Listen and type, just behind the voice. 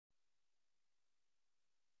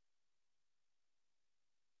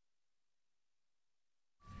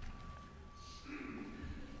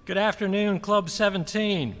Good afternoon, Club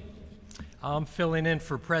 17. I'm filling in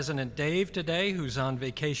for President Dave today, who's on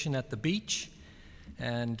vacation at the beach.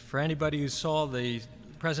 And for anybody who saw the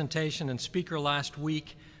presentation and speaker last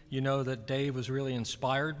week, you know that Dave was really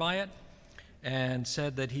inspired by it and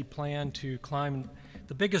said that he planned to climb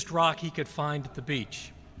the biggest rock he could find at the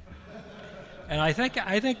beach. And I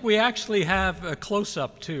think we actually have a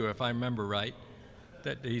close-up, too, if I remember right,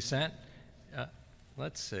 that he sent.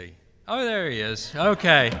 Let's see. Oh, there he is.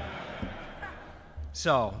 Okay.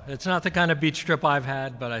 So it's not the kind of beach trip I've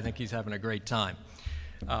had, but I think he's having a great time.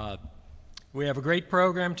 We have a great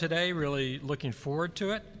program today, really looking forward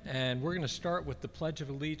to it. And we're going to start with the Pledge of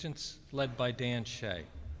Allegiance, led by Dan Shea.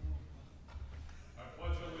 I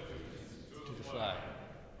pledge allegiance to the flag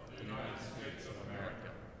of the United States of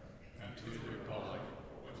America and to the republic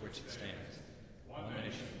for which it stands, one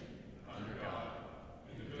nation, under God,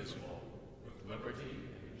 indivisible, with liberty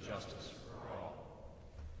and justice for all.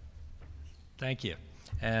 Thank you.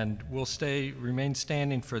 And we'll remain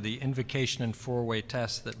standing for the invocation and four-way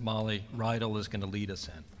test that Molly Rydell is going to lead us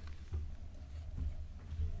in.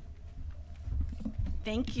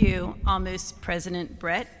 Thank you, Almost President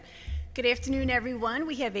Brett. Good afternoon, everyone.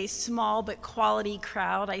 We have a small but quality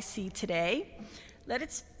crowd I see today.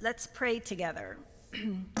 Let's pray together.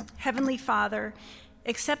 Heavenly Father,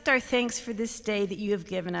 accept our thanks for this day that you have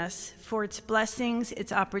given us, for its blessings,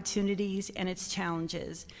 its opportunities, and its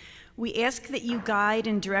challenges. We ask that you guide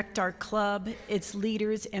and direct our club, its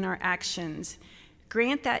leaders, and our actions.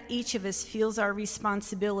 Grant that each of us feels our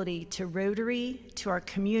responsibility to Rotary, to our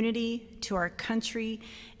community, to our country,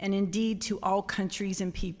 and indeed to all countries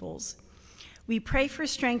and peoples. We pray for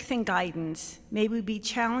strength and guidance. May we be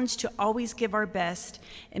challenged to always give our best,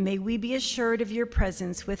 and may we be assured of your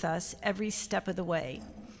presence with us every step of the way.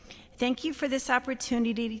 Thank you for this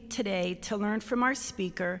opportunity today to learn from our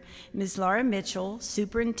speaker, Ms. Laura Mitchell,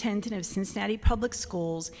 Superintendent of Cincinnati Public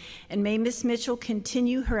Schools, and may Ms. Mitchell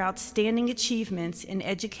continue her outstanding achievements in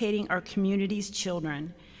educating our community's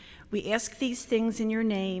children. We ask these things in your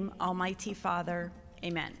name, Almighty Father.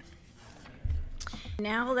 Amen.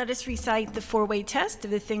 Now let us recite the four-way test of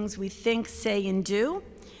the things we think, say, and do.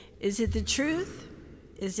 Is it the truth?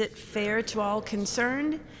 Is it fair to all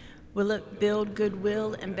concerned? Will it build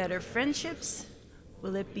goodwill and better friendships?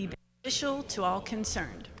 Will it be beneficial to all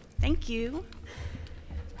concerned? Thank you.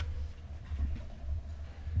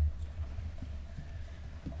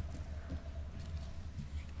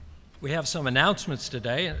 We have some announcements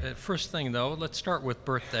today. First thing, though, let's start with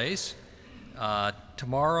birthdays.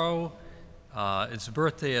 Tomorrow is the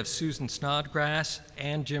birthday of Susan Snodgrass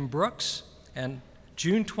and Jim Brooks, and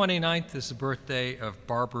June 29th is the birthday of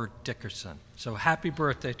Barbara Dickerson. So happy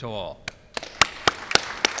birthday to all.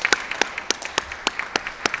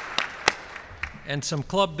 And some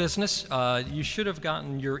club business. You should have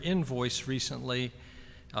gotten your invoice recently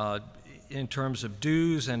in terms of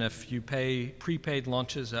dues, and if you pay prepaid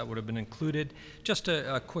lunches, that would have been included. Just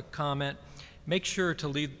a quick comment. Make sure to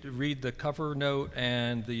read the cover note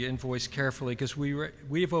and the invoice carefully, because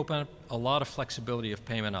we've opened up a lot of flexibility of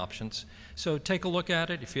payment options. So take a look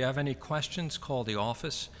at it. If you have any questions, call the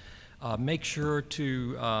office. Make sure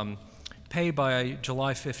to pay by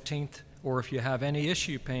July 15th, or if you have any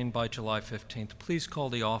issue paying by July 15th, please call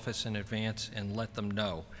the office in advance and let them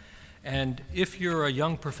know. And if you're a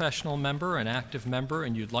young professional member, an active member,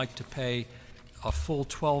 and you'd like to pay a full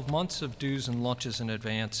 12 months of dues and lunches in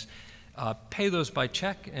advance, pay those by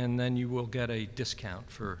check, and then you will get a discount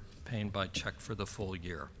for paying by check for the full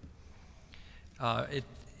year.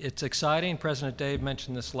 It's exciting. President Dave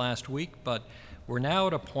mentioned this last week, but we're now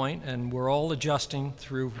at a point, and we're all adjusting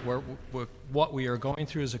through what we are going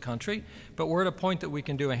through as a country, but we're at a point that we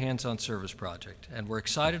can do a hands-on service project, and we're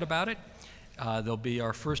excited about it. There'll be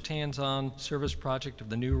our first hands-on service project of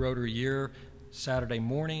the new Rotary year, Saturday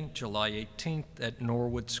morning, July 18th at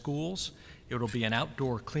Norwood Schools. It'll be an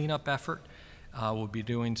outdoor cleanup effort. We'll be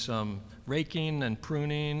doing some raking and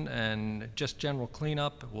pruning and just general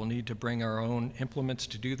cleanup. We'll need to bring our own implements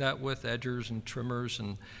to do that with, edgers and trimmers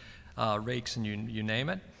and rakes and you name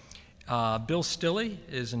it. Bill Stilley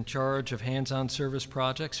is in charge of hands-on service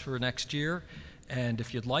projects for next year. And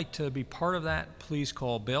if you'd like to be part of that, please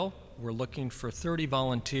call Bill. We're looking for 30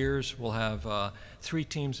 volunteers. We'll have 3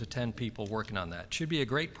 teams of 10 people working on that. Should be a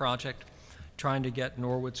great project, trying to get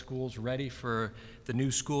Norwood Schools ready for the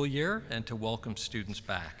new school year and to welcome students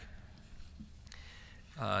back.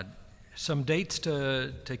 Some dates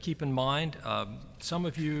to keep in mind. Some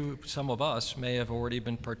of us may have already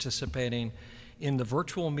been participating in the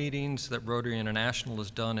virtual meetings that Rotary International has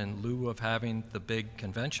done in lieu of having the big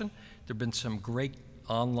convention. There have been some great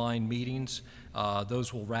online meetings.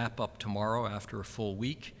 Those will wrap up tomorrow after a full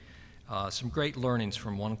week. Some great learnings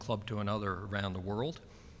from one club to another around the world.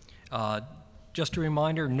 Just a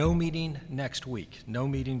reminder, no meeting next week. No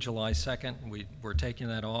meeting July 2nd. We're taking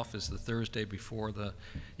that off as the Thursday before the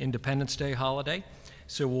Independence Day holiday.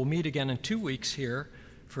 So we'll meet again in 2 weeks here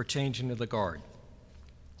for Changing of the Guard.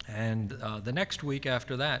 And the next week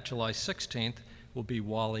after that, July 16th, will be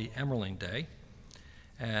Wally Emerling Day.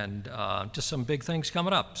 And just some big things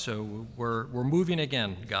coming up. So we're moving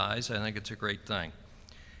again, guys. I think it's a great thing.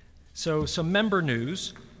 So some member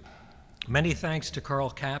news. Many thanks to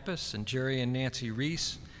Carl Kappas and Jerry and Nancy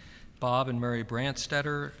Reese, Bob and Mary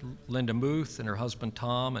Brandstetter, Linda Muth and her husband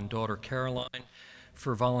Tom and daughter Caroline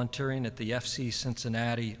for volunteering at the FC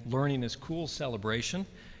Cincinnati Learning is Cool celebration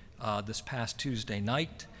this past Tuesday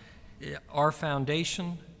night. Our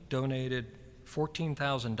foundation donated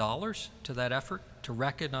 $14,000 to that effort to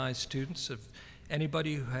recognize students of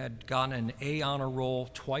anybody who had gotten an A honor roll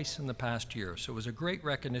twice in the past year. So it was a great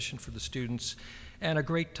recognition for the students and a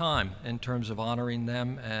great time in terms of honoring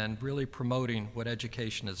them and really promoting what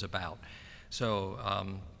education is about. So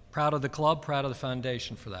proud of the club, proud of the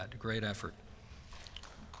foundation for that. A great effort.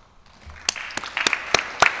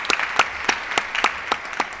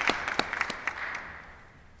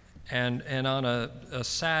 And on a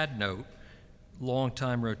sad note,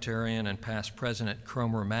 longtime Rotarian and past President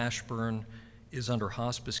Cromer Mashburn is under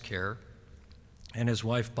hospice care, and his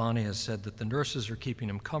wife Bonnie has said that the nurses are keeping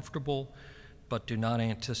him comfortable, but do not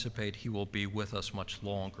anticipate he will be with us much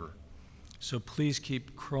longer. So please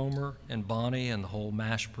keep Cromer and Bonnie and the whole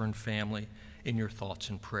Mashburn family in your thoughts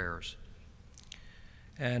and prayers.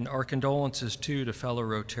 And our condolences too to fellow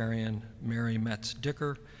Rotarian Mary Metz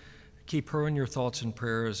Dicker. Keep her in your thoughts and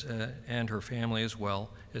prayers and her family as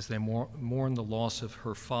well as they mourn the loss of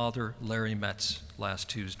her father, Larry Metz, last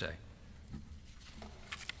Tuesday.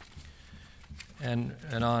 And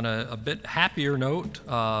on a bit happier note,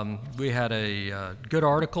 we had a good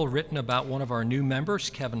article written about one of our new members,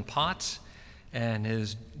 Kevin Potts, and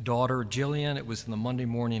his daughter, Jillian. It was in the Monday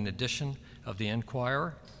morning edition of the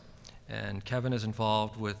Enquirer. And Kevin is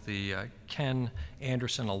involved with the Ken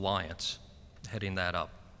Anderson Alliance, heading that up.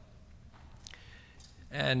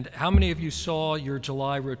 And how many of you saw your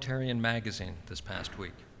July Rotarian magazine this past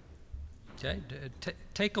week? Okay,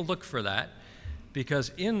 take a look for that,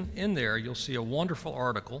 because in there you'll see a wonderful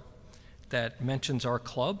article that mentions our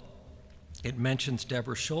club. It mentions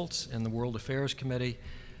Deborah Schultz and the World Affairs Committee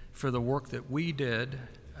for the work that we did,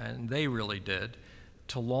 and they really did,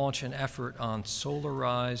 to launch an effort on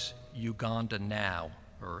Solarize Uganda Now,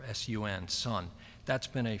 or SUN, SUN. That's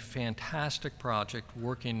been a fantastic project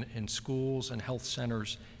working in schools and health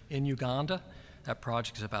centers in Uganda. That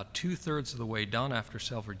project is about 2/3 of the way done after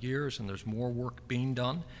several years, and there's more work being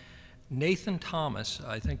done. Nathan Thomas,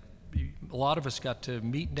 I think a lot of us got to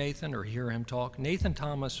meet Nathan or hear him talk. Nathan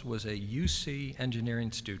Thomas was a UC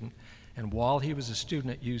engineering student, and while he was a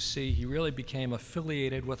student at UC, he really became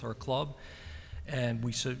affiliated with our club, and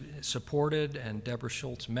we supported, and Deborah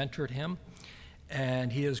Schultz mentored him.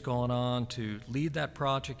 And he has gone on to lead that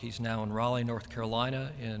project. He's now in Raleigh, North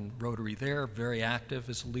Carolina, in Rotary there, very active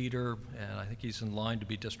as a leader, and I think he's in line to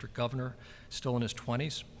be district governor, still in his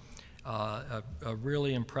 20s. A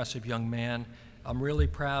really impressive young man. I'm really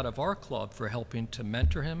proud of our club for helping to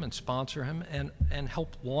mentor him and sponsor him and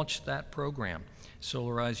help launch that program,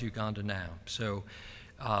 Solarize Uganda Now. So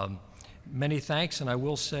many thanks, and I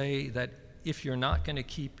will say that if you're not going to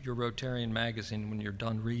keep your Rotarian magazine when you're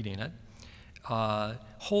done reading it,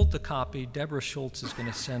 hold the copy. Deborah Schultz is going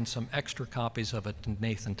to send some extra copies of it to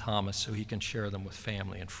Nathan Thomas so he can share them with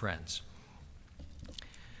family and friends.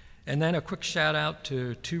 And then a quick shout out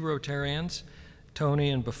to 2 Rotarians,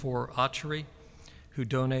 Tony and Before Achari, who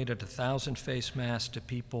donated 1,000 face masks to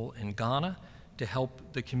people in Ghana to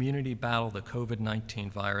help the community battle the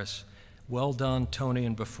COVID-19 virus. Well done, Tony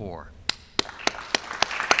and Before.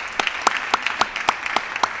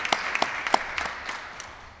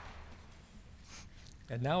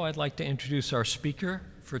 And now I'd like to introduce our speaker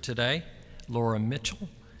for today, Laura Mitchell.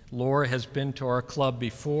 Laura has been to our club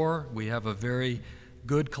before. We have a very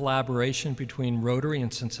good collaboration between Rotary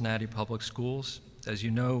and Cincinnati Public Schools. As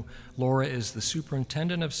you know, Laura is the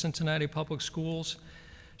superintendent of Cincinnati Public Schools.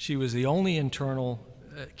 She was the only internal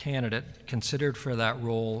candidate considered for that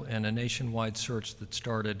role in a nationwide search that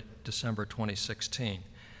started December 2016.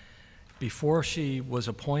 Before she was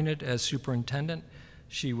appointed as superintendent,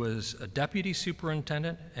 she was a deputy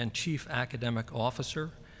superintendent and chief academic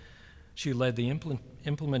officer. She led the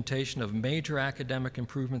implementation of major academic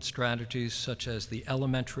improvement strategies such as the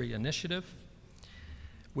Elementary Initiative.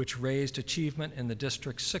 which raised achievement in the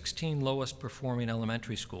district's 16 lowest performing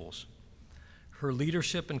elementary schools. Her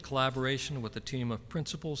leadership and collaboration with a team of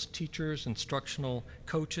principals, teachers, instructional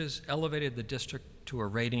coaches elevated the district to a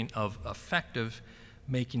rating of effective,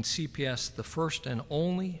 making CPS the first and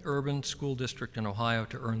only urban school district in Ohio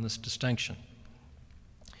to earn this distinction.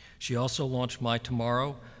 She also launched My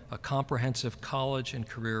Tomorrow, a comprehensive college and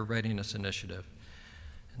career readiness initiative.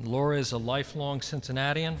 And Laura is a lifelong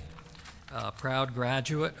Cincinnatian, a proud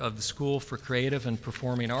graduate of the School for Creative and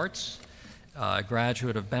Performing Arts, a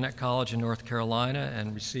graduate of Bennett College in North Carolina,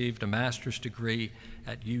 and received a master's degree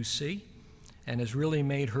at UC, and has really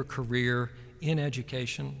made her career in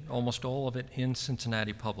education, almost all of it in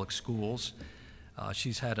Cincinnati public schools.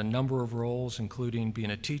 She's had a number of roles, including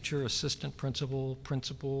being a teacher, assistant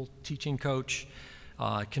principal, teaching coach,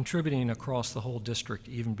 contributing across the whole district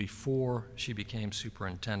even before she became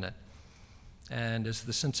superintendent. And as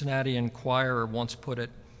the Cincinnati Enquirer once put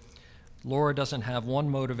it, Laura doesn't have one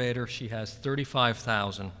motivator, she has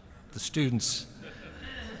 35,000, the students.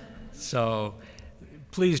 So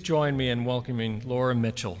please join me in welcoming Laura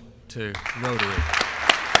Mitchell to Rotary.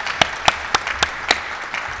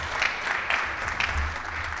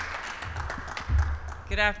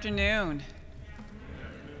 Good afternoon.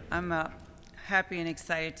 I'm happy and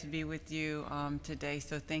excited to be with you today,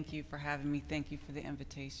 so thank you for having me. Thank you for the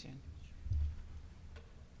invitation.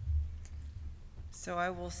 So I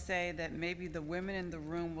will say that maybe the women in the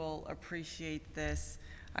room will appreciate this.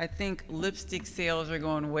 I think lipstick sales are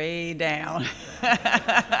going way down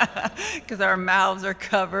because our mouths are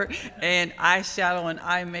covered, and eyeshadow and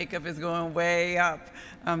eye makeup is going way up.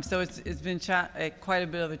 So it's been quite a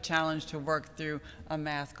bit of a challenge to work through a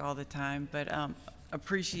mask all the time, but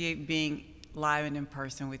appreciate being live and in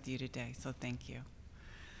person with you today, so thank you.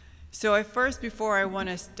 So before I want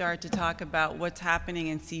to start to talk about what's happening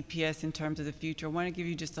in CPS in terms of the future, I want to give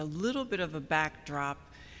you just a little bit of a backdrop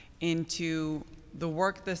into the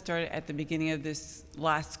work that started at the beginning of this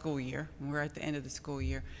last school year. We're at the end of the school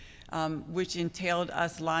year, which entailed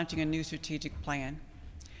us launching a new strategic plan.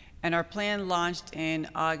 And our plan launched in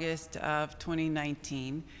August of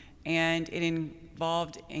 2019, and it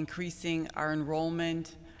involved increasing our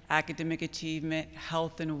enrollment, academic achievement,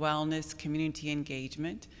 health and wellness, community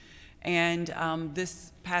engagement. And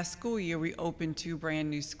this past school year, we opened 2 brand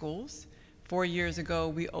new schools. 4 years ago,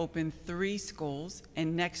 we opened 3 schools,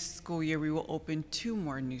 and next school year, we will open 2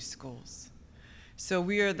 more new schools. So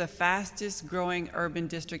we are the fastest growing urban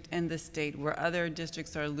district in the state. Where other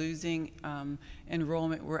districts are losing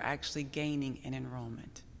enrollment, we're actually gaining in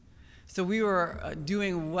enrollment. So we were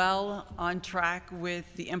doing well on track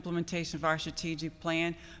with the implementation of our strategic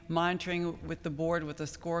plan, monitoring with the board with a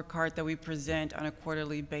scorecard that we present on a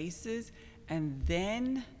quarterly basis, and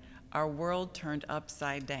then our world turned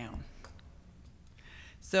upside down.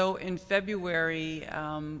 So in February,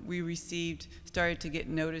 we started to get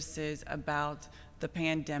notices about the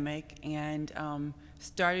pandemic and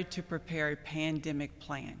started to prepare a pandemic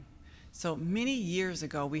plan. So many years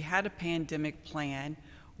ago, we had a pandemic plan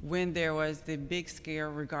when there was the big scare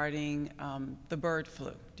regarding the bird flu.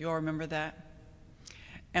 Do you all remember that?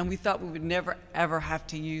 And we thought we would never, ever have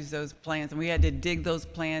to use those plans. And we had to dig those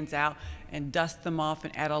plans out and dust them off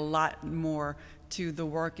and add a lot more to the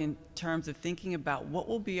work in terms of thinking about what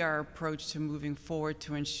will be our approach to moving forward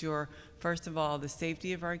to ensure, first of all, the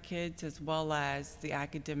safety of our kids as well as the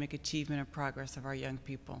academic achievement and progress of our young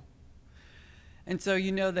people. And so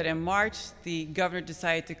you know that in March, the governor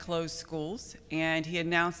decided to close schools, and he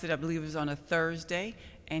announced it, I believe it was on a Thursday,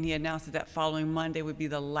 and he announced that following Monday would be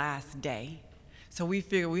the last day. So we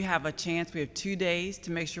figure we have a chance. We have 2 days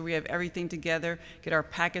to make sure we have everything together, get our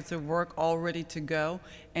packets of work all ready to go.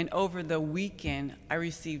 And over the weekend, I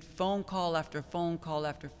received phone call after phone call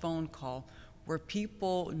after phone call where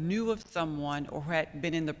people knew of someone or had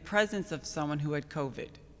been in the presence of someone who had COVID.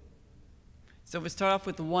 So it would start off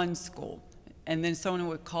with one school. And then someone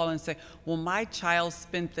would call and say, well, my child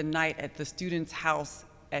spent the night at the student's house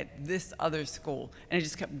at this other school. And it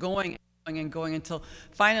just kept going and going and going until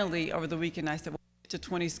finally over the weekend I said, well, we'll get to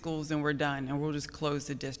 20 schools and we're done and we'll just close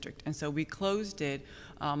the district. And so we closed it.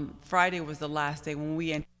 Friday was the last day when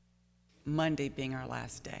we ended Monday being our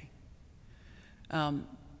last day.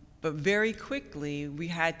 But very quickly, we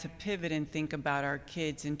had to pivot and think about our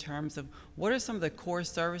kids in terms of what are some of the core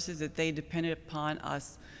services that they depended upon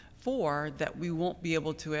us for that we won't be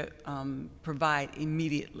able to provide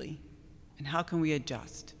immediately, and how can we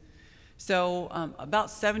adjust? So about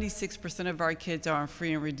 76% of our kids are on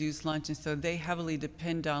free and reduced lunch, and so they heavily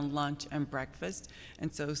depend on lunch and breakfast.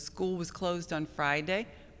 And so school was closed on Friday.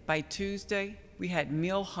 By Tuesday, we had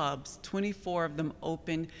meal hubs, 24 of them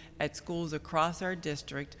open at schools across our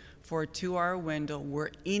district for a 2-hour window where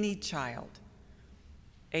any child,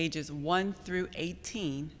 ages 1 through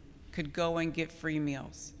 18, could go and get free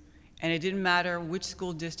meals. And it didn't matter which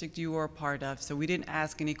school district you were a part of, so we didn't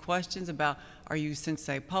ask any questions about, are you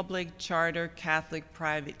Cincinnati Public, Charter, Catholic,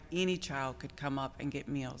 private? Any child could come up and get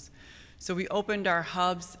meals. So we opened our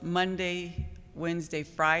hubs Monday, Wednesday,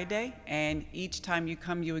 Friday, and each time you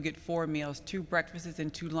come, you would get 4 meals, 2 breakfasts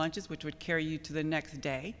and 2 lunches, which would carry you to the next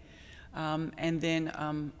day. And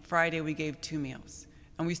then Friday, we gave 2 meals.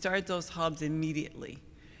 And we started those hubs immediately.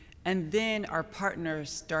 And then our partners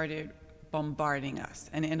started bombarding us,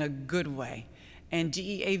 and in a good way. And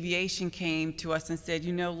GE Aviation came to us and said,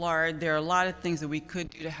 you know, Laura, there are a lot of things that we could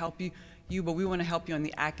do to help you, but we want to help you on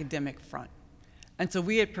the academic front. And so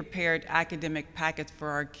we had prepared academic packets for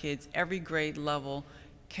our kids, every grade level,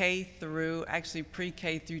 K through, actually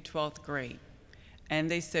pre-K through 12th grade.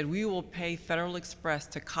 And they said, we will pay Federal Express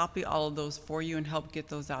to copy all of those for you and help get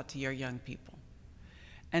those out to your young people.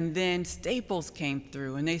 And then Staples came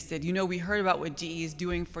through and they said, you know, we heard about what GE is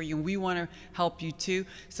doing for you and we want to help you too.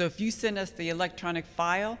 So if you send us the electronic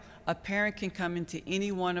file, a parent can come into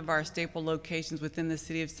any one of our Staples locations within the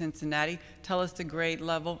city of Cincinnati, tell us the grade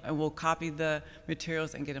level, and we'll copy the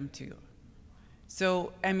materials and get them to you.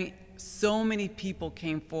 So, I mean, so many people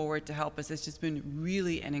came forward to help us. It's just been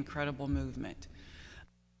really an incredible movement.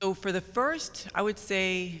 So for the first, I would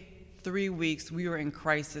say, 3 weeks, we were in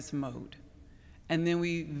crisis mode. And then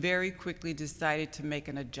we very quickly decided to make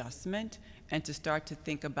an adjustment and to start to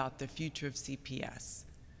think about the future of CPS.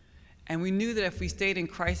 And we knew that if we stayed in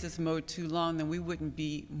crisis mode too long, then we wouldn't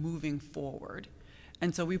be moving forward.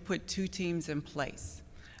 And so we put 2 teams in place.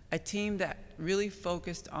 A team that really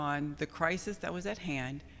focused on the crisis that was at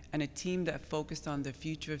hand, and a team that focused on the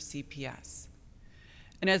future of CPS.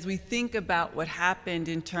 And as we think about what happened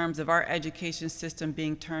in terms of our education system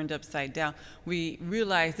being turned upside down, we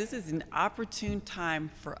realize this is an opportune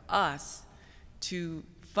time for us to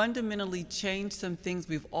fundamentally change some things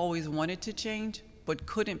we've always wanted to change, but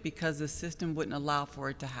couldn't because the system wouldn't allow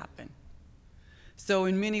for it to happen. So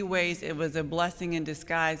in many ways, it was a blessing in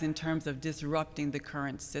disguise in terms of disrupting the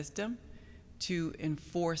current system to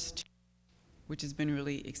enforce change, which has been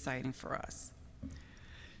really exciting for us.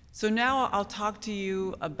 So now I'll talk to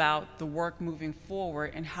you about the work moving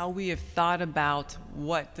forward and how we have thought about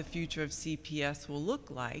what the future of CPS will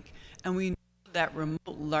look like. And we know that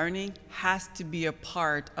remote learning has to be a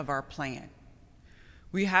part of our plan.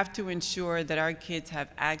 We have to ensure that our kids have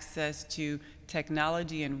access to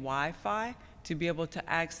technology and Wi-Fi to be able to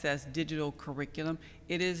access digital curriculum.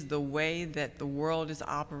 It is the way that the world is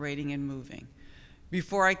operating and moving.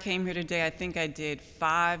 Before I came here today, I think I did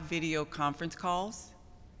 5 video conference calls,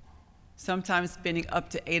 sometimes spending up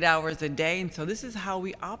to 8 hours a day. And so this is how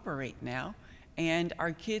we operate now. And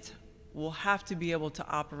our kids will have to be able to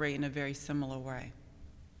operate in a very similar way.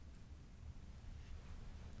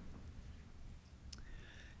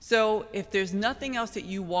 So if there's nothing else that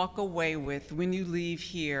you walk away with when you leave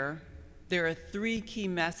here, there are 3 key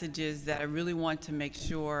messages that I really want to make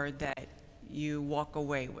sure that you walk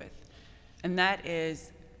away with. And that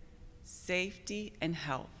is safety and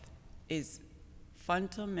health is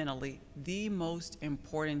fundamentally the most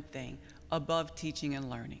important thing above teaching and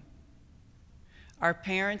learning. Our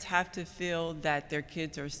parents have to feel that their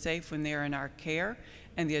kids are safe when they're in our care,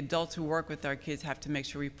 and the adults who work with our kids have to make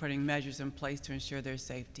sure we're putting measures in place to ensure their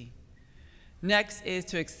safety. Next is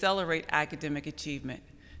to accelerate academic achievement.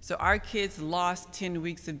 So our kids lost 10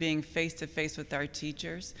 weeks of being face-to-face with our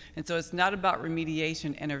teachers, and so it's not about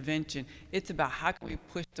remediation, intervention. It's about how can we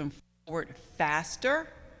push them forward faster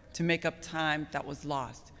to make up time that was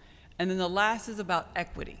lost. And then the last is about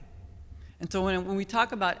equity. And so when we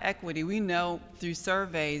talk about equity, we know through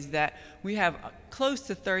surveys that we have close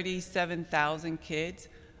to 37,000 kids.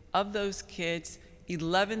 Of those kids,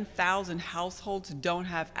 11,000 households don't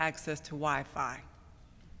have access to Wi-Fi.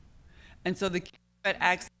 And so the kids that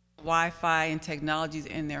access to Wi-Fi and technologies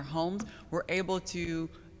in their homes were able to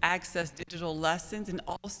access digital lessons and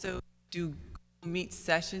also do meet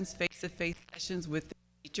sessions, face-to-face sessions with the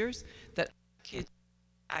teachers that kids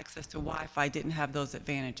access to Wi-Fi didn't have those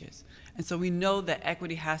advantages. And so we know that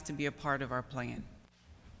equity has to be a part of our plan.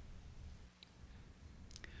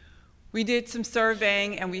 We did some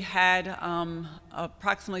surveying and we had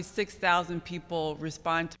approximately 6,000 people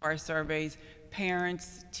respond to our surveys,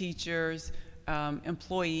 parents, teachers,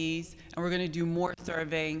 employees, and we're going to do more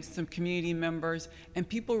surveying, some community members, and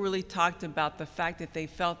people really talked about the fact that they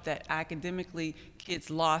felt that academically kids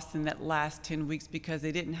lost in that last 10 weeks because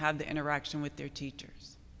they didn't have the interaction with their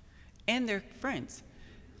teachers and their friends.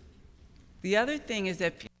 The other thing is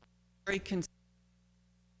that people are very concerned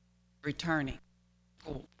returning.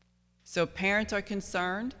 So parents are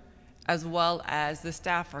concerned, as well as the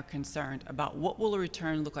staff are concerned about what will a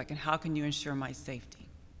return look like and how can you ensure my safety.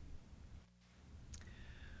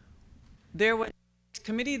 There was a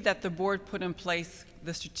committee that the board put in place,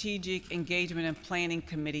 the Strategic Engagement and Planning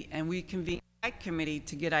Committee, and we convened that committee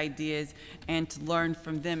to get ideas and to learn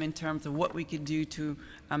from them in terms of what we could do to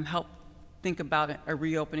help think about a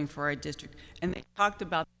reopening for our district. And they talked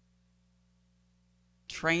about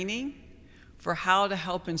training for how to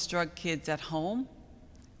help instruct kids at home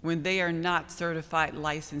when they are not certified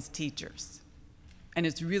licensed teachers. And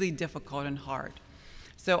it's really difficult and hard.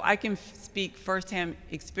 So I can speak firsthand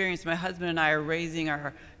experience. My husband and I are raising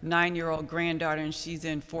our 9-year-old granddaughter, and she's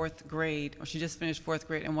in 4th grade, or she just finished 4th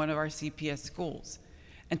grade in one of our CPS schools.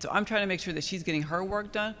 And so I'm trying to make sure that she's getting her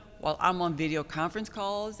work done while I'm on video conference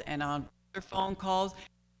calls and on other phone calls,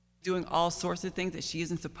 doing all sorts of things that she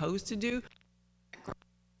isn't supposed to do.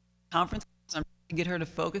 Conference calls, I'm trying to get her to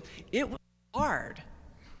focus. It was hard.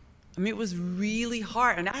 I mean, it was really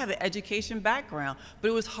hard, and I have an education background, but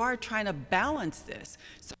it was hard trying to balance this.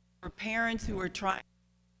 So for parents who are trying to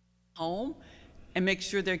stay home and make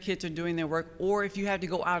sure their kids are doing their work, or if you have to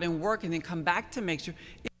go out and work and then come back to make sure,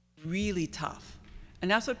 it's really tough. And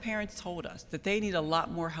that's what parents told us, that they need a lot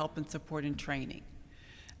more help and support and training.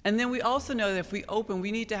 And then we also know that if we open,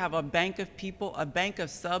 we need to have a bank of people, a bank of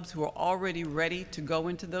subs who are already ready to go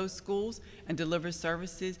into those schools and deliver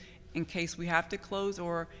services in case we have to close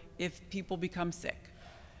or if people become sick.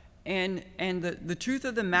 And the truth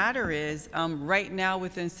of the matter is, right now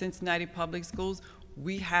within Cincinnati Public Schools,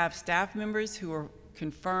 we have staff members who are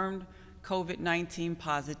confirmed COVID-19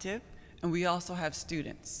 positive, and we also have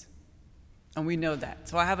students. And we know that.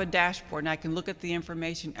 So I have a dashboard, and I can look at the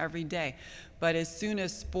information every day. But as soon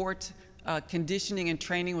as sport conditioning and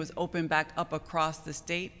training was opened back up across the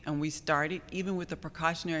state, and we started, even with the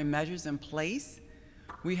precautionary measures in place,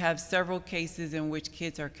 we have several cases in which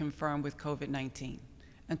kids are confirmed with COVID-19.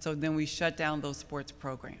 And so then we shut down those sports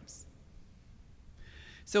programs.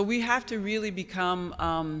 So we have to really become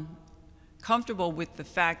comfortable with the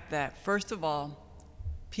fact that, first of all,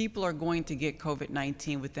 people are going to get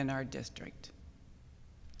COVID-19 within our district.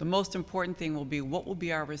 The most important thing will be what will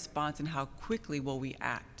be our response and how quickly will we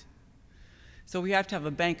act. So we have to have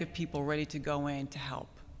a bank of people ready to go in to help.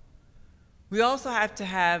 We also have to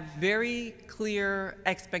have very clear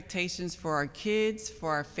expectations for our kids,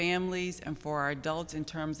 for our families, and for our adults in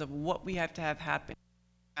terms of what we have to have happen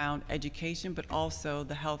around education, but also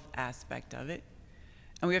the health aspect of it.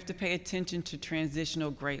 And we have to pay attention to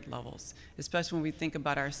transitional grade levels, especially when we think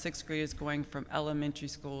about our 6th graders going from elementary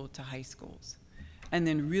school to high schools. And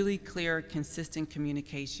then really clear, consistent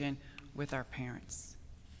communication with our parents.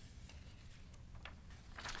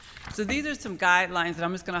 So these are some guidelines, and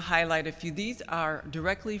I'm just going to highlight a few. These are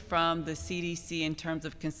directly from the CDC in terms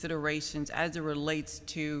of considerations as it relates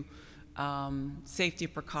to safety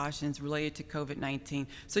precautions related to COVID-19.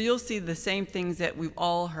 So you'll see the same things that we've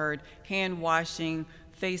all heard: hand washing,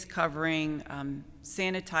 face covering,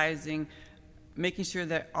 sanitizing, making sure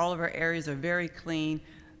that all of our areas are very clean,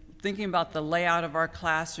 thinking about the layout of our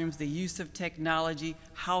classrooms, the use of technology,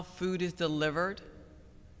 how food is delivered.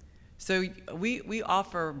 So we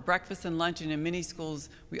offer breakfast and lunch, and in many schools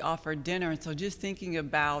we offer dinner. And so just thinking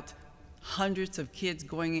about hundreds of kids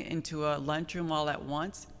going into a lunchroom all at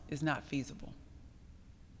once is not feasible.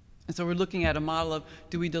 And so we're looking at a model of,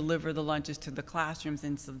 do we deliver the lunches to the classrooms?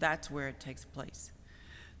 And so that's where it takes place.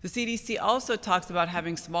 The CDC also talks about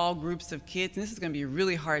having small groups of kids, and this is going to be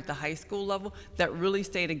really hard at the high school level, that really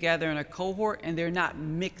stay together in a cohort and they're not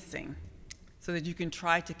mixing, so that you can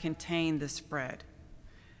try to contain the spread.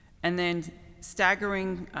 And then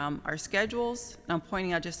staggering our schedules, and I'm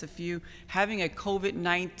pointing out just a few, having a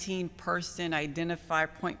COVID-19 person,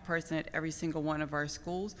 point person at every single one of our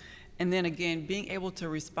schools, and then again, being able to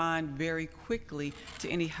respond very quickly to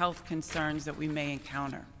any health concerns that we may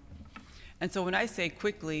encounter. And so when I say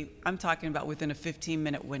quickly, I'm talking about within a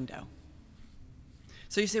 15-minute window.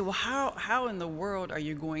 So you say, well, how in the world are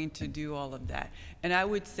you going to do all of that? And I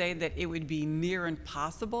would say that it would be near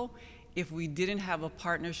impossible if we didn't have a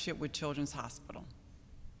partnership with Children's Hospital.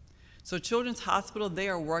 So Children's Hospital, they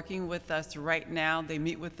are working with us right now. They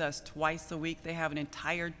meet with us twice a week. They have an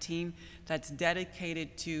entire team that's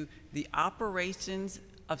dedicated to the operations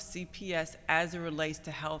of CPS as it relates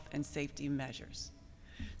to health and safety measures.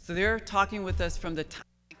 So they're talking with us from the time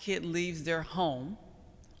the kid leaves their home,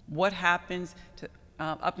 what happens to,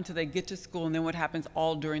 up until they get to school, and then what happens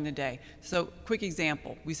all during the day. So quick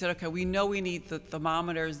example, we said, okay, we know we need the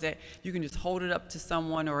thermometers that you can just hold it up to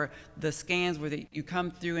someone, or the scans where you come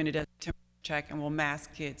through and it does temperature check and we'll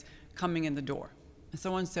mask kids coming in the door. And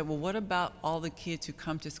someone said, well, what about all the kids who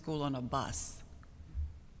come to school on a bus?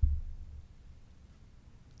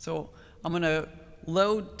 So I'm going to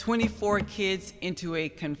load 24 kids into a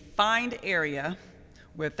confined area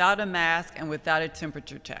without a mask and without a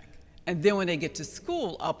temperature check. And then when they get to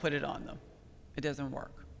school, I'll put it on them. It doesn't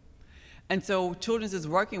work. And so Children's is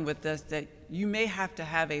working with us that you may have to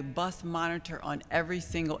have a bus monitor on every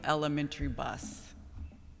single elementary bus.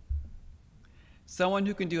 Someone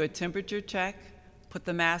who can do a temperature check, put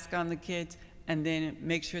the mask on the kids, and then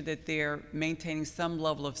make sure that they're maintaining some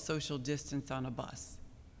level of social distance on a bus.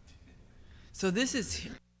 So this is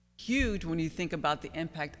huge when you think about the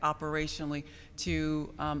impact operationally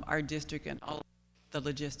to our district and all the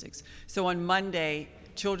logistics. So on Monday,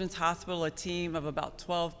 Children's Hospital, a team of about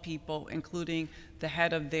 12 people, including the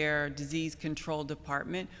head of their disease control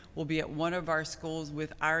department, will be at one of our schools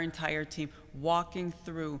with our entire team walking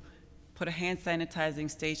through. Put a hand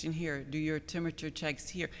sanitizing station here, do your temperature checks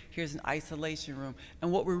here, here's an isolation room.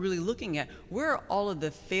 And what we're really looking at, where are all of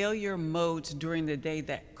the failure modes during the day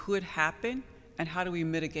that could happen, and how do we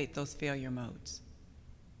mitigate those failure modes?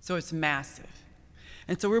 So it's massive.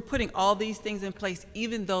 And so we're putting all these things in place,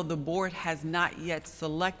 even though the board has not yet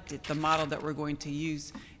selected the model that we're going to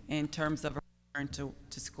use in terms of a return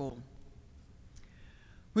to school.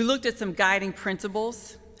 We looked at some guiding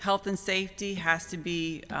principles. Health and safety has to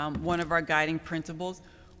be one of our guiding principles.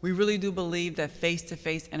 We really do believe that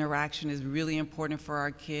face-to-face interaction is really important for our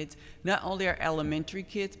kids, not only our elementary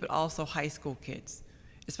kids, but also high school kids.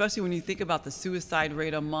 Especially when you think about the suicide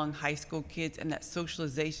rate among high school kids and that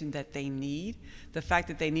socialization that they need, the fact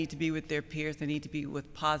that they need to be with their peers, they need to be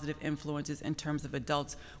with positive influences in terms of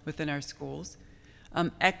adults within our schools.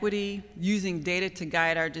 Equity, using data to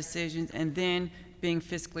guide our decisions, and then being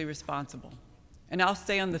fiscally responsible. And I'll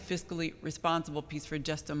stay on the fiscally responsible piece for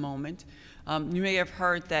just a moment. You may have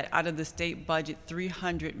heard that out of the state budget,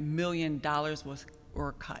 $300 million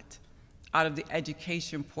were cut out of the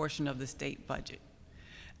education portion of the state budget.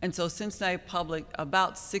 And so Cincinnati Public,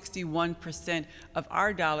 about 61% of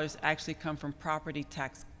our dollars actually come from property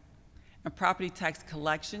tax. And property tax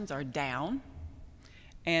collections are down.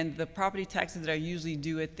 And the property taxes that are usually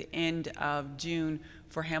due at the end of June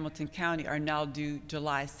for Hamilton County are now due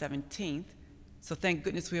July 17th. So thank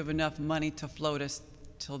goodness we have enough money to float us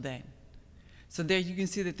till then. So there you can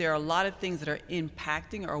see that there are a lot of things that are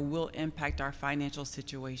impacting or will impact our financial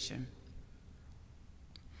situation.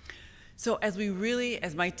 So as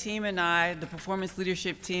my team and I, the performance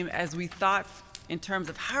leadership team, as we thought in terms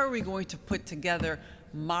of how are we going to put together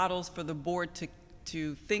models for the board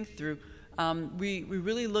to think through, we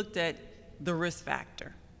really looked at the risk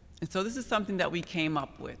factor. And so this is something that we came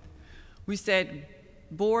up with. We said,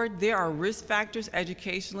 board, there are risk factors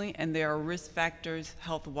educationally and there are risk factors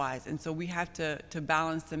health-wise. And so we have to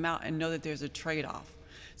balance them out and know that there's a trade-off.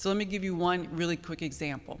 So let me give you one really quick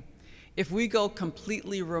example. If we go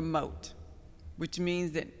completely remote, which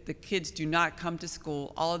means that the kids do not come to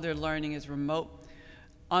school, all of their learning is remote,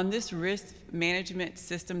 on this risk management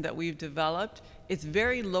system that we've developed, it's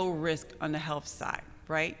very low risk on the health side,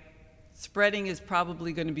 right? Spreading is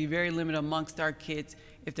probably going to be very limited amongst our kids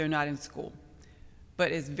if they're not in school.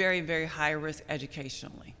 But it's very, very high risk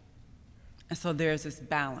educationally. And so there's this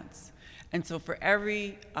balance. And so for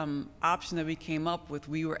every option that we came up with,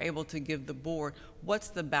 we were able to give the board, what's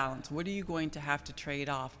the balance? What are you going to have to trade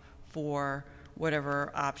off for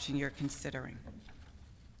whatever option you're considering?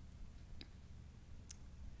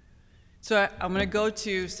 So I'm going to go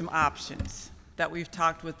to some options that we've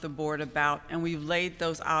talked with the board about, and we've laid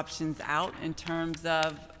those options out in terms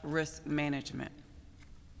of risk management.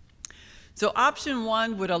 So option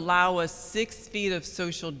one would allow us 6 feet of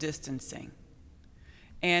social distancing.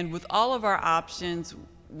 And with all of our options,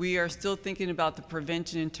 we are still thinking about the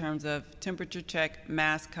prevention in terms of temperature check,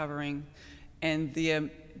 mask covering, and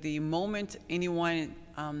the moment anyone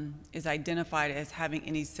is identified as having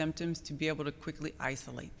any symptoms, to be able to quickly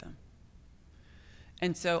isolate them.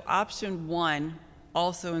 And so option one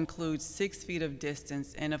also includes 6 feet of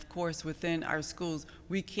distance. And of course, within our schools,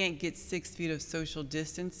 we can't get 6 feet of social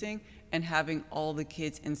distancing and having all the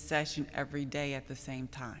kids in session every day at the same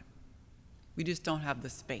time. We just don't have the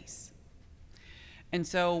space. And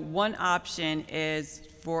so one option is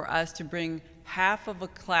for us to bring half of a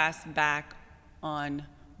class back on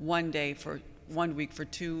one day for 1 week for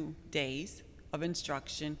 2 days of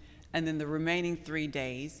instruction, and then the remaining 3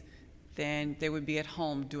 days, then they would be at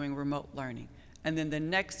home doing remote learning. And then the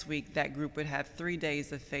next week, that group would have 3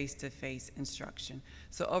 days of face-to-face instruction.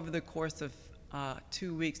 So over the course of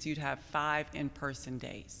 2 weeks, you'd have 5 in-person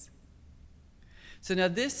days. So now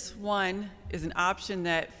this one is an option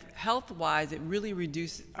that health-wise, it really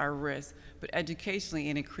reduces our risk, but educationally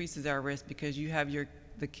it increases our risk because you have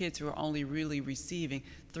the kids who are only really receiving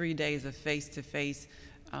 3 days of face-to-face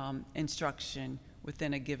instruction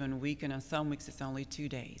within a given week, and on some weeks it's only 2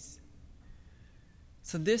 days.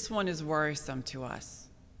 So this one is worrisome to us.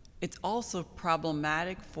 It's also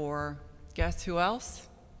problematic for, guess who else?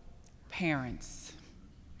 Parents.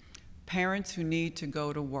 Parents who need to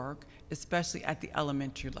go to work, especially at the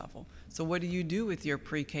elementary level. So what do you do with your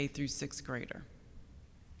pre-K through 6th grader?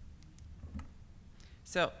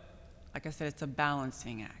 So, like I said, it's a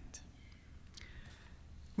balancing act.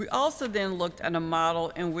 We also then looked at a model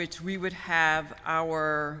in which we would have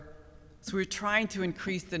so we're trying to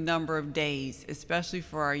increase the number of days, especially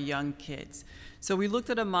for our young kids. So we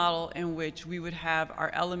looked at a model in which we would have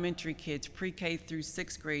our elementary kids, pre-K through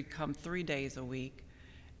 6th grade, come 3 days a week.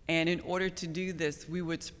 And in order to do this, we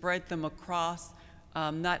would spread them across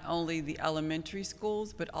not only the elementary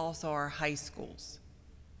schools, but also our high schools,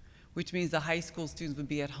 which means the high school students would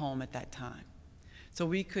be at home at that time. So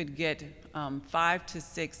we could get 5 to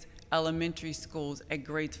 6 elementary schools at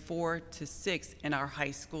grades 4 to 6 in our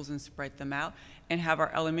high schools and spread them out, and have our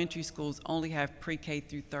elementary schools only have pre-K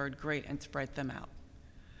through 3rd grade and spread them out.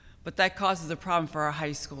 But that causes a problem for our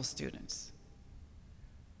high school students.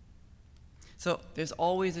 So there's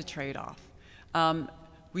always a trade-off.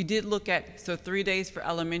 We did look at, 3 days for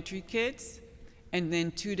elementary kids, and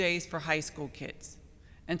then 2 days for high school kids.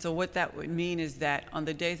 And so what that would mean is that on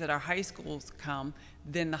the days that our high schools come,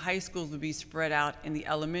 then the high schools would be spread out in the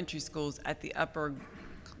elementary schools at the upper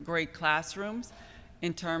grade classrooms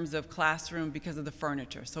in terms of classroom because of the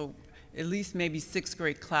furniture. So at least maybe 6th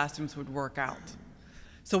grade classrooms would work out.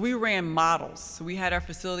 So we ran models. So we had our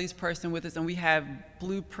facilities person with us, and we have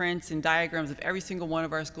blueprints and diagrams of every single one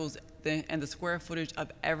of our schools and the square footage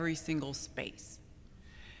of every single space.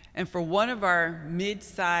 And for one of our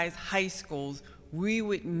mid-sized high schools, we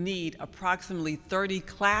would need approximately 30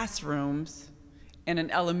 classrooms in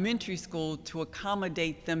an elementary school to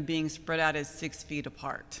accommodate them being spread out at 6 feet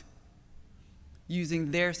apart,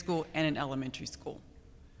 using their school and an elementary school.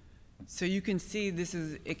 So you can see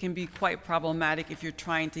it can be quite problematic if you're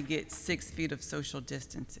trying to get 6 feet of social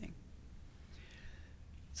distancing.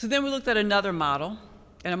 So then we looked at another model,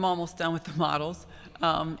 and I'm almost done with the models,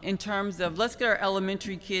 in terms of let's get our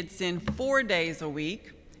elementary kids in 4 days a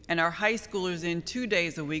week, and our high schoolers in 2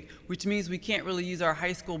 days a week, which means we can't really use our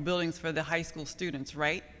high school buildings for the high school students,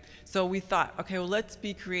 right? So we thought, okay, well, let's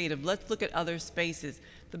be creative. Let's look at other spaces.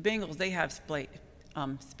 The Bengals, they have space,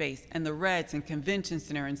 and the Reds and Convention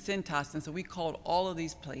Center and Cintas, and so we called all of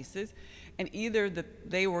these places, and either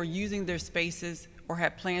they were using their spaces or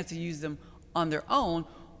had plans to use them on their own,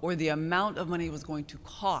 or the amount of money it was going to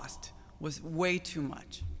cost was way too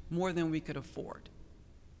much, more than we could afford.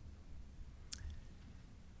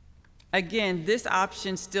 Again, this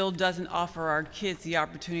option still doesn't offer our kids the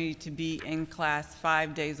opportunity to be in class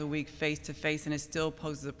 5 days a week face-to-face, and it still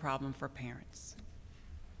poses a problem for parents.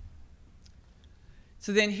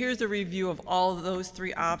 So then here's a review of all of those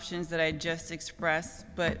 3 options that I just expressed,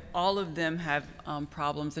 but all of them have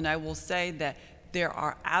problems, and I will say that there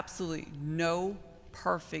are absolutely no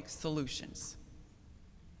perfect solutions.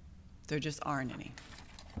 There just aren't any.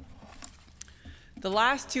 The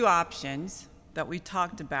last 2 options that we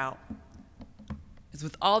talked about is,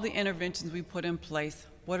 with all the interventions we put in place,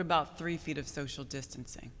 what about 3 feet of social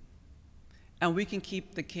distancing? And we can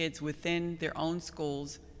keep the kids within their own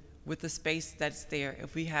schools with the space that's there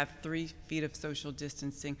if we have 3 feet of social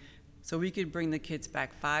distancing. So we could bring the kids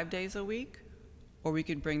back 5 days a week, or we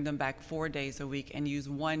could bring them back 4 days a week and use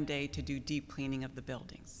 1 day to do deep cleaning of the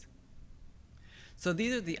buildings. So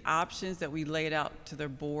these are the options that we laid out to the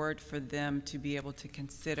board for them to be able to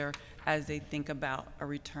consider as they think about a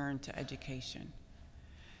return to education.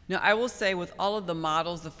 Now, I will say, with all of the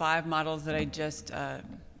models, the 5 models that I just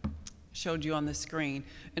showed you on the screen,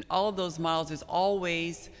 in all of those models, there's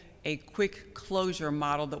always a quick closure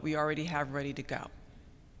model that we already have ready to go.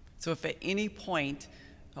 So if at any point,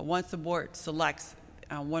 once the board selects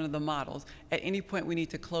one of the models, at any point we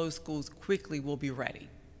need to close schools quickly, we'll be ready.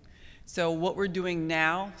 So what we're doing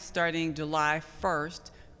now, starting July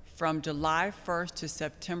 1st, from July 1st to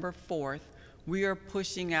September 4th, we are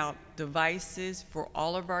pushing out devices for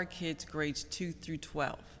all of our kids grades 2 through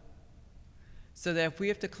 12. So that if we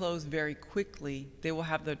have to close very quickly, they will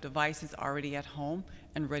have their devices already at home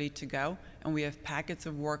and ready to go, and we have packets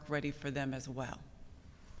of work ready for them as well,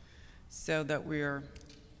 so that we're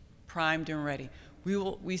primed and ready.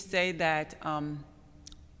 We say that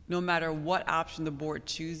no matter what option the board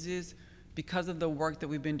chooses, because of the work that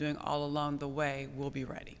we've been doing all along the way, we'll be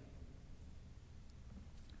ready.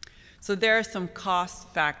 So there are some cost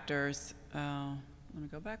factors. Let me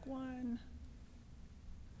go back one.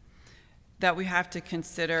 That we have to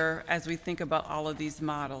consider as we think about all of these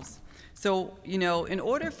models. So, you know, in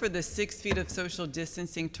order for the 6 feet of social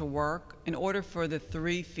distancing to work, in order for the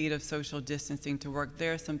 3 feet of social distancing to work,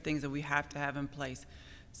 there are some things that we have to have in place.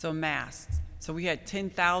 So masks. So we had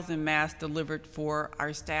 10,000 masks delivered for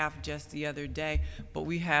our staff just the other day, but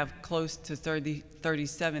we have close to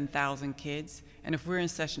 37,000 kids. And if we're in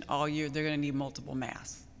session all year, they're gonna need multiple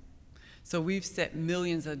masks. So we've set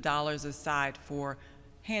millions of dollars aside for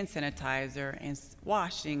hand sanitizer and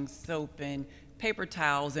washing soap and paper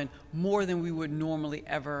towels and more than we would normally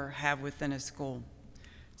ever have within a school.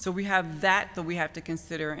 So we have that we have to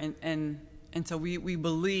consider, and so we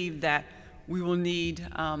believe that we will need,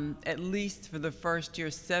 at least for the first year,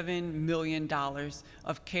 $7 million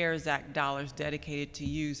of CARES Act dollars dedicated to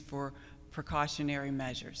use for precautionary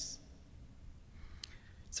measures.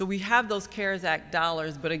 So we have those CARES Act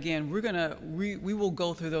dollars, but again, we will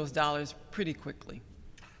go through those dollars pretty quickly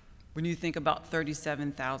when you think about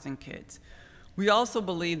 37,000 kids. We also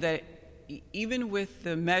believe that even with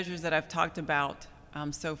the measures that I've talked about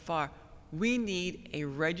so far, we need a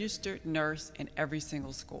registered nurse in every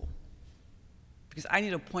single school. Because I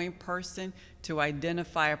need a point person to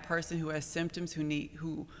identify a person who has symptoms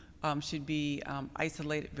who should be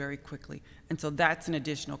isolated very quickly. And so that's an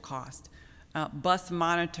additional cost. Bus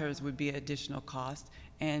monitors would be an additional cost,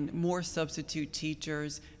 and more substitute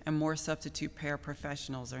teachers and more substitute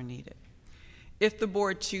paraprofessionals are needed. If the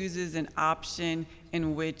board chooses an option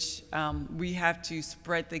in which we have to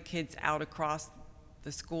spread the kids out across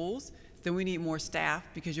the schools, then we need more staff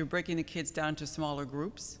because you're breaking the kids down into smaller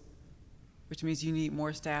groups, which means you need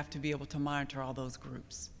more staff to be able to monitor all those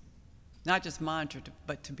groups. Not just monitor,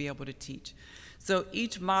 but to be able to teach. So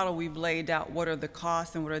each model we've laid out what are the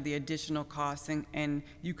costs and what are the additional costs, and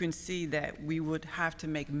you can see that we would have to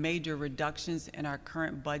make major reductions in our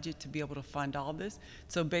current budget to be able to fund all this.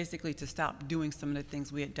 So basically to stop doing some of the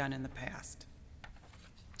things we had done in the past.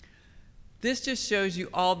 This just shows you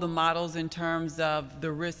all the models in terms of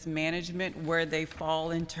the risk management, where they fall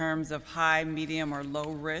in terms of high, medium, or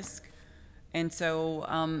low risk. And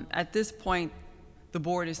so at this point, the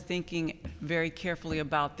board is thinking very carefully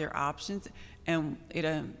about their options, and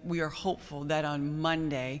we are hopeful that on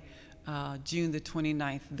Monday, June the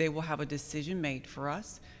 29th, they will have a decision made for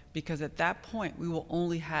us, because at that point, we will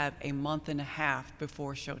only have a month and a half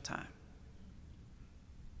before showtime.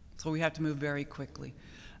 So we have to move very quickly.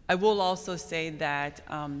 I will also say that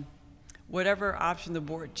whatever option the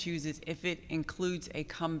board chooses, if it includes a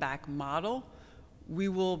comeback model, we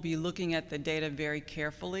will be looking at the data very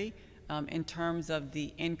carefully in terms of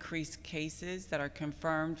the increased cases that are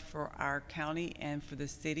confirmed for our county and for the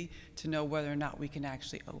city to know whether or not we can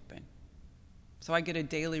actually open. So I get a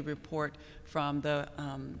daily report from the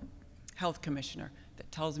health commissioner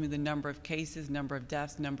that tells me the number of cases, number of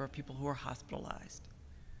deaths, number of people who are hospitalized.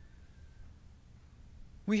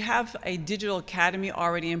 We have a digital academy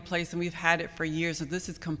already in place, and we've had it for years, so this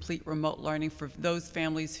is complete remote learning for those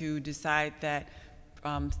families who decide that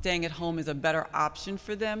staying at home is a better option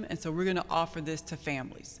for them, and so we're going to offer this to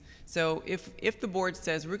families. So if the board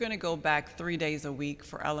says we're going to go back 3 days a week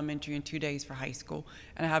for elementary and 2 days for high school,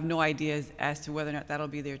 and I have no idea as to whether or not that'll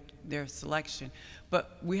be their selection,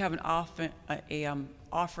 but we have an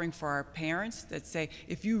offering for our parents that say,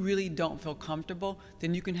 if you really don't feel comfortable,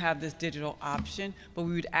 then you can have this digital option, but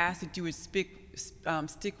we would ask that you would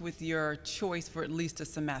stick with your choice for at least a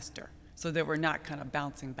semester so that we're not kind of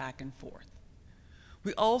bouncing back and forth.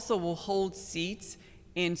 We also will hold seats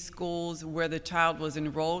in schools where the child was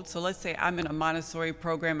enrolled. So let's say I'm in a Montessori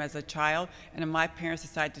program as a child, and my parents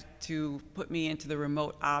decide to put me into the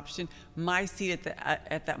remote option. My seat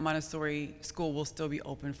at that Montessori school will still be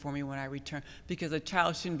open for me when I return, because a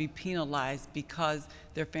child shouldn't be penalized because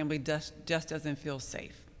their family just doesn't feel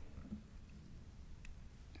safe.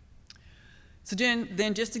 So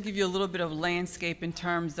then just to give you a little bit of landscape in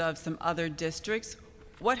terms of some other districts,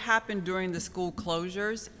 what happened during the school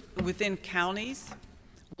closures within counties?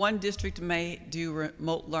 One district may do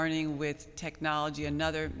remote learning with technology,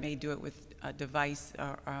 another may do it with a device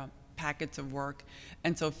or packets of work.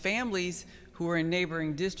 And so families who are in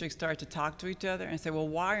neighboring districts start to talk to each other and say, well,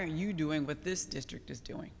 why aren't you doing what this district is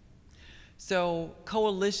doing? So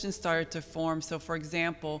coalitions started to form. So for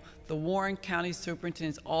example, the Warren County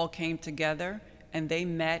superintendents all came together and they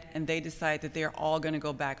met and they decided that they're all going to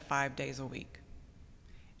go back 5 days a week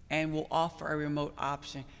and will offer a remote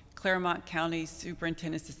option. Claremont County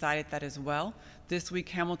superintendents decided that as well. This week,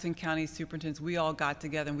 Hamilton County superintendents, we all got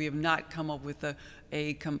together, and we have not come up with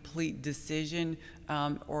a complete decision,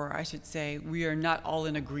 or I should say, we are not all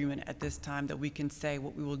in agreement at this time that we can say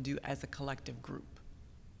what we will do as a collective group.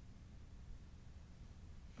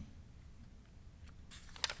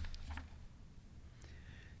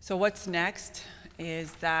 So what's next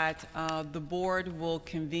is that the board will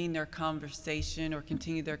convene their conversation or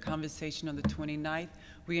continue their conversation on the 29th.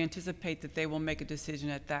 We anticipate that they will make a decision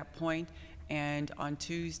at that point, and on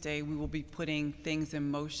Tuesday we will be putting things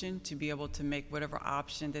in motion to be able to make whatever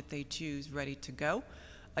option that they choose ready to go,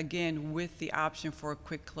 again with the option for a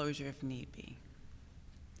quick closure if need be.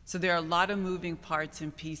 So there are a lot of moving parts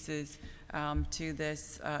and pieces to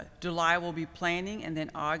this. July will be planning, and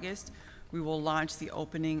then August we will launch the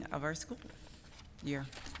opening of our school year.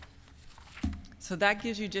 So that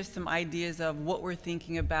gives you just some ideas of what we're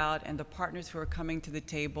thinking about and the partners who are coming to the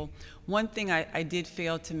table. One thing I did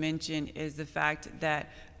fail to mention is the fact that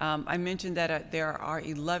I mentioned that there are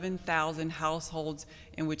 11,000 households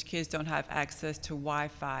in which kids don't have access to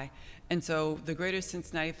Wi-Fi. And so the Greater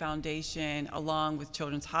Cincinnati Foundation, along with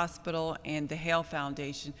Children's Hospital and the Hale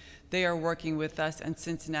Foundation, they are working with us and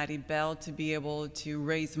Cincinnati Bell to be able to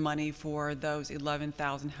raise money for those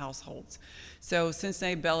 11,000 households. So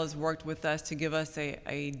Cincinnati Bell has worked with us to give us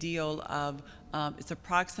a deal of, it's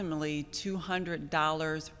approximately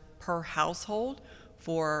 $200 per household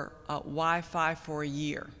for Wi-Fi for a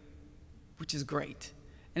year, which is great.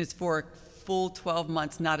 And it's for a full 12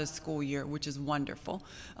 months, not a school year, which is wonderful.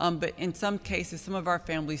 But in some cases, some of our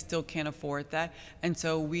families still can't afford that. And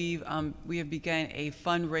so we have begun a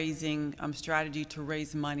fundraising strategy to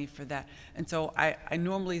raise money for that. And so I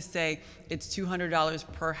normally say it's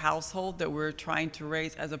 $200 per household that we're trying to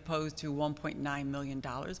raise, as opposed to $1.9 million,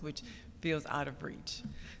 which feels out of reach.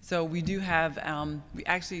 So we do have, we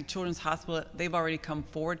actually, Children's Hospital, they've already come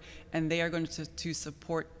forward, and they are going to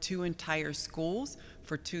support 2 entire schools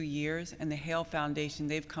for 2 years, and the Hale Foundation,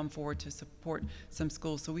 they've come forward to support some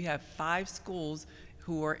schools. So we have 5 schools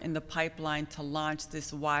who are in the pipeline to launch this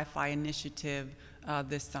Wi-Fi initiative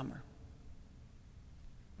this summer.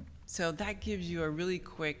 So that gives you a really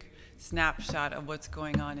quick snapshot of what's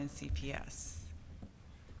going on in CPS.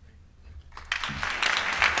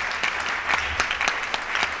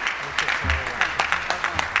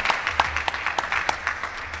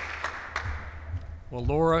 Well,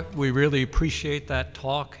 Laura, we really appreciate that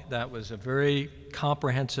talk. That was a very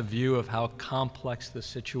comprehensive view of how complex the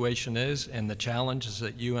situation is and the challenges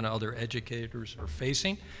that you and other educators are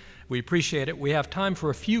facing. We appreciate it. We have time for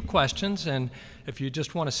a few questions, and if you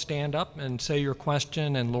just want to stand up and say your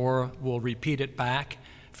question, and Laura will repeat it back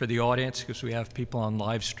for the audience, because we have people on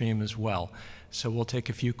live stream as well. So we'll take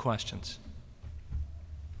a few questions.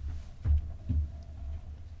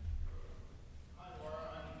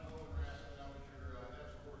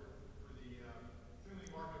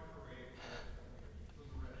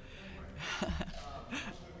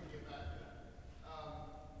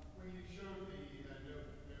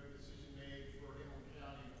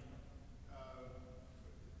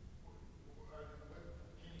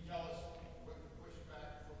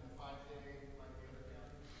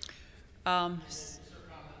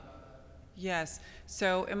 Yes.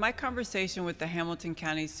 So in my conversation with the Hamilton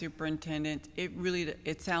County Superintendent,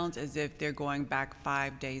 it sounds as if they're going back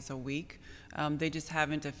 5 days a week. They just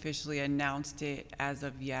haven't officially announced it as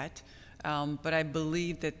of yet. But I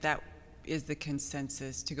believe that is the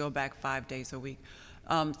consensus, to go back 5 days a week.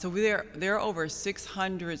 So there are over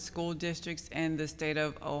 600 school districts in the state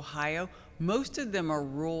of Ohio. Most of them are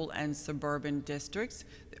rural and suburban districts.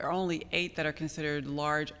 There are only 8 that are considered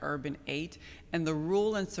large urban 8. And the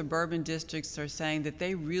rural and suburban districts are saying that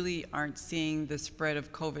they really aren't seeing the spread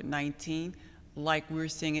of COVID-19 like we're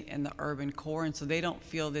seeing it in the urban core. And so they don't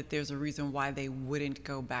feel that there's a reason why they wouldn't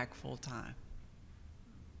go back full time.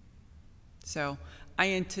 So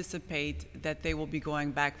I anticipate that they will be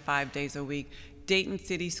going back 5 days a week. Dayton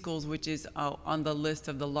City Schools, which is on the list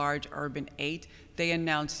of the large urban 8, they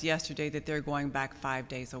announced yesterday that they're going back 5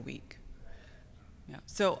 days a week. Yeah.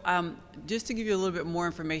 So just to give you a little bit more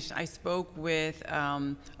information, I spoke with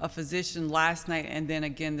a physician last night and then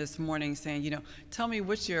again this morning saying, tell me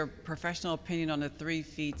what's your professional opinion on the 3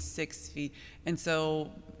 feet, 6 feet. And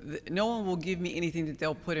so no one will give me anything that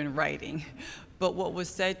they'll put in writing. But what was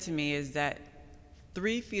said to me is that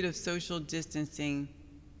 3 feet of social distancing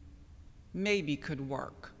maybe could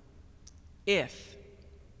work if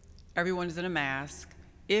everyone is in a mask,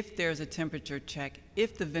 if there's a temperature check,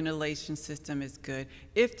 if the ventilation system is good,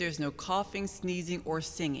 if there's no coughing, sneezing, or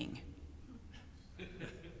singing.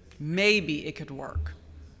 Maybe it could work.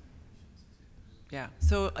 Yeah.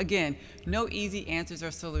 So again, no easy answers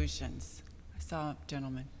or solutions. I This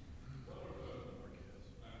gentleman.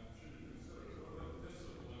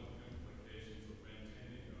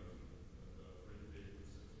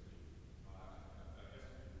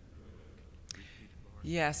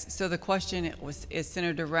 Yes, so the question is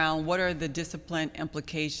centered around what are the discipline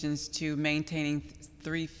implications to maintaining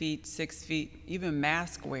 3 feet, 6 feet, even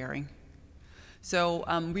mask wearing. So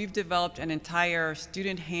we've developed an entire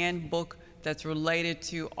student handbook that's related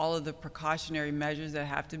to all of the precautionary measures that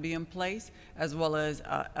have to be in place, as well as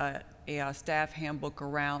a staff handbook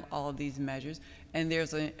around all of these measures. And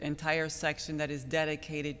there's an entire section that is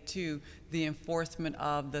dedicated to the enforcement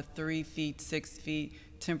of the 3 feet, 6 feet,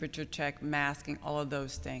 temperature check, masking, all of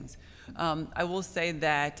those things. I will say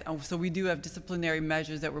that, so we do have disciplinary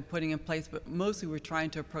measures that we're putting in place, but mostly we're trying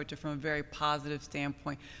to approach it from a very positive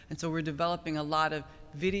standpoint. And so we're developing a lot of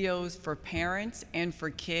videos for parents and for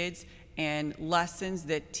kids and lessons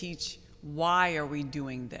that teach why are we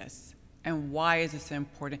doing this and why is this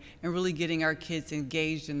important, and really getting our kids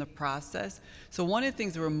engaged in the process. So one of the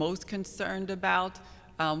things that we're most concerned about,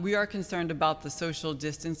 we are concerned about the social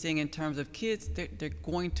distancing in terms of kids. They're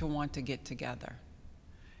going to want to get together.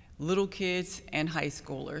 Little kids and high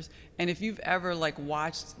schoolers. And if you've ever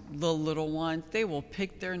watched the little ones, they will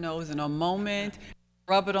pick their nose in a moment,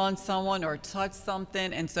 rub it on someone or touch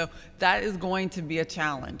something. And so that is going to be a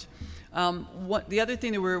challenge. The other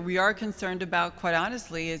thing that we are concerned about, quite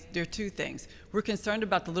honestly, is there are 2 things. We're concerned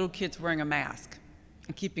about the little kids wearing a mask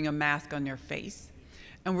and keeping a mask on their face.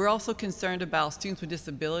 And we're also concerned about students with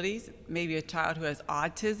disabilities, maybe a child who has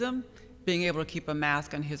autism, being able to keep a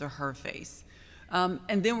mask on his or her face.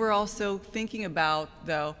 And then we're also thinking about,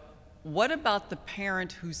 though, what about the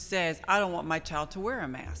parent who says, I don't want my child to wear a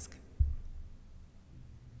mask?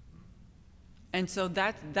 And so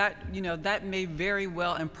that may very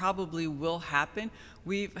well and probably will happen.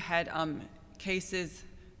 We've had cases,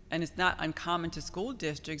 and it's not uncommon to school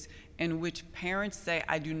districts, in which parents say,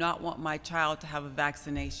 I do not want my child to have a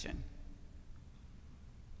vaccination.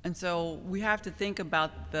 And so we have to think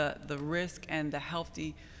about the risk and the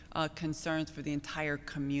healthy concerns for the entire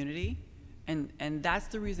community. And that's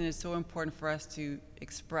the reason it's so important for us to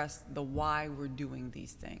express the why we're doing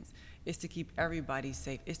these things. It's to keep everybody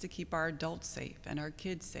safe. It's to keep our adults safe and our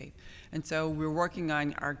kids safe. And so we're working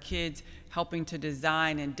on our kids helping to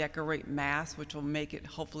design and decorate masks, which will make it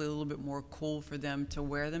hopefully a little bit more cool for them to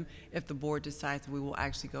wear them if the board decides we will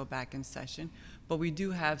actually go back in session. But we do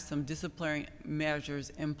have some disciplinary measures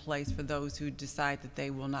in place for those who decide that they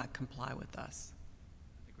will not comply with us.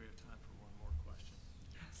 I think we have time for one more question.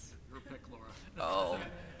 Yes. Your pick, Laura. Oh.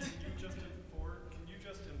 Can you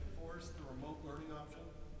just enforce the remote learning option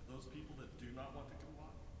for those people that do not want to comply?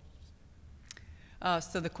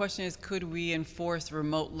 So the question is, could we enforce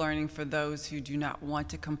remote learning for those who do not want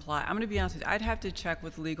to comply? I'm going to be honest with you. I'd have to check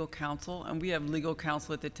with legal counsel, and we have legal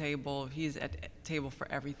counsel at the table. He's at the table for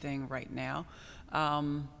everything right now.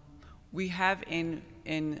 We have, in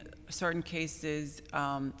certain cases,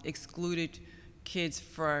 excluded kids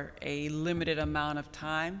for a limited amount of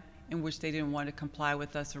time in which they didn't want to comply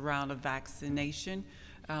with us around a vaccination.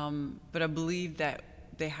 But I believe that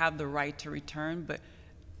they have the right to return, but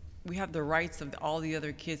we have the rights of all the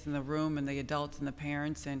other kids in the room and the adults and the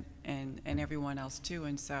parents and everyone else too.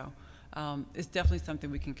 And so it's definitely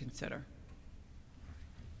something we can consider.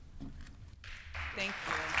 Thank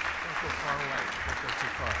you. Don't go far away. Don't go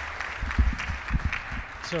too far.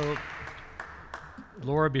 So,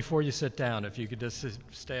 Laura, before you sit down, if you could just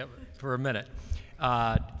stay up for a minute.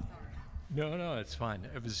 No, it's fine.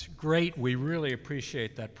 It was great. We really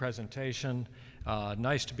appreciate that presentation.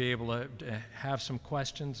 Nice to be able to have some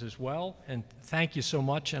questions as well. And thank you so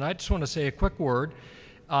much. And I just want to say a quick word.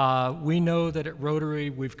 We know that at Rotary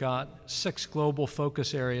we've got 6 global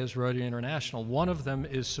focus areas, Rotary International. One of them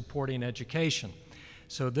is supporting education.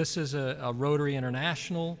 So this is a Rotary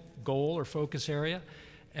International goal or focus area.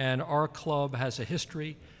 And our club has a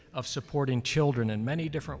history of supporting children in many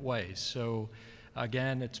different ways. So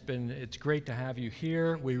again, it's great to have you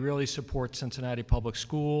here. We really support Cincinnati Public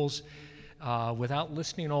Schools. Without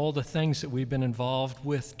listing all the things that we've been involved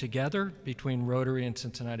with together between Rotary and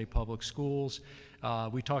Cincinnati Public Schools,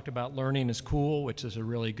 we talked about Learning is Cool, which is a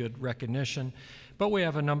really good recognition. But we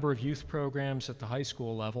have a number of youth programs at the high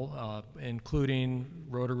school level, including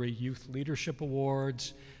Rotary Youth Leadership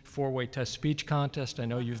Awards, 4-way test speech contest. I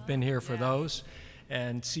know you've been here for those.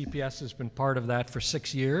 And CPS has been part of that for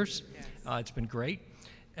 6 years. Yes. It's been great.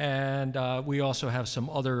 And we also have some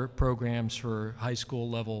other programs for high school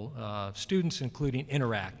level students, including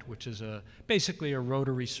Interact, which is basically a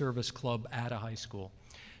Rotary service club at a high school.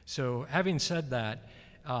 So having said that,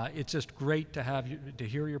 it's just great to have you, to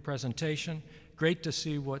hear your presentation. great to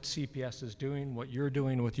see what CPS is doing, what you're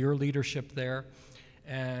doing with your leadership there,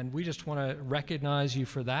 and we just want to recognize you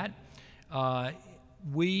for that.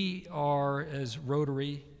 We are, as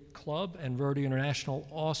Rotary Club and Rotary International,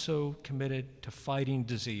 also committed to fighting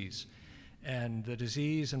disease. And the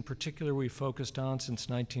disease in particular we focused on since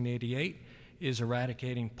 1988 is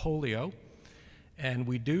eradicating polio. And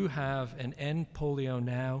we do have an End Polio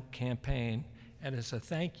Now campaign. And as a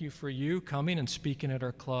thank you for you coming and speaking at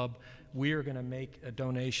our club, we are going to make a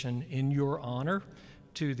donation in your honor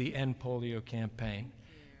to the End Polio campaign.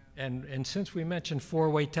 And since we mentioned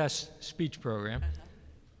four-way test speech program,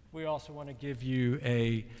 we also want to give you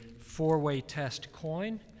a four-way test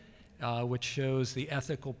coin, which shows the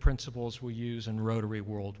ethical principles we use in Rotary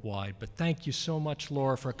worldwide. But thank you so much,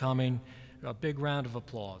 Laura, for coming. A big round of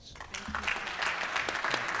applause.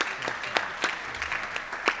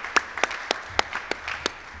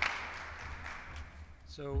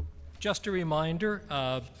 So just a reminder,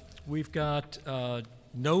 we've got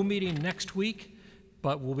no meeting next week,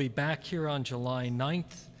 but we'll be back here on July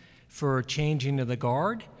 9th for Changing of the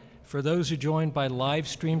Guard. For those who joined by live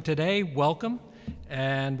stream today, welcome.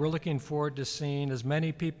 And we're looking forward to seeing as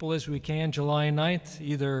many people as we can July 9th,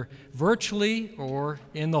 either virtually or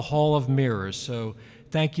in the Hall of Mirrors. So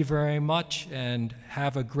thank you very much and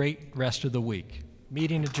have a great rest of the week.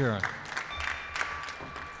 Meeting adjourned.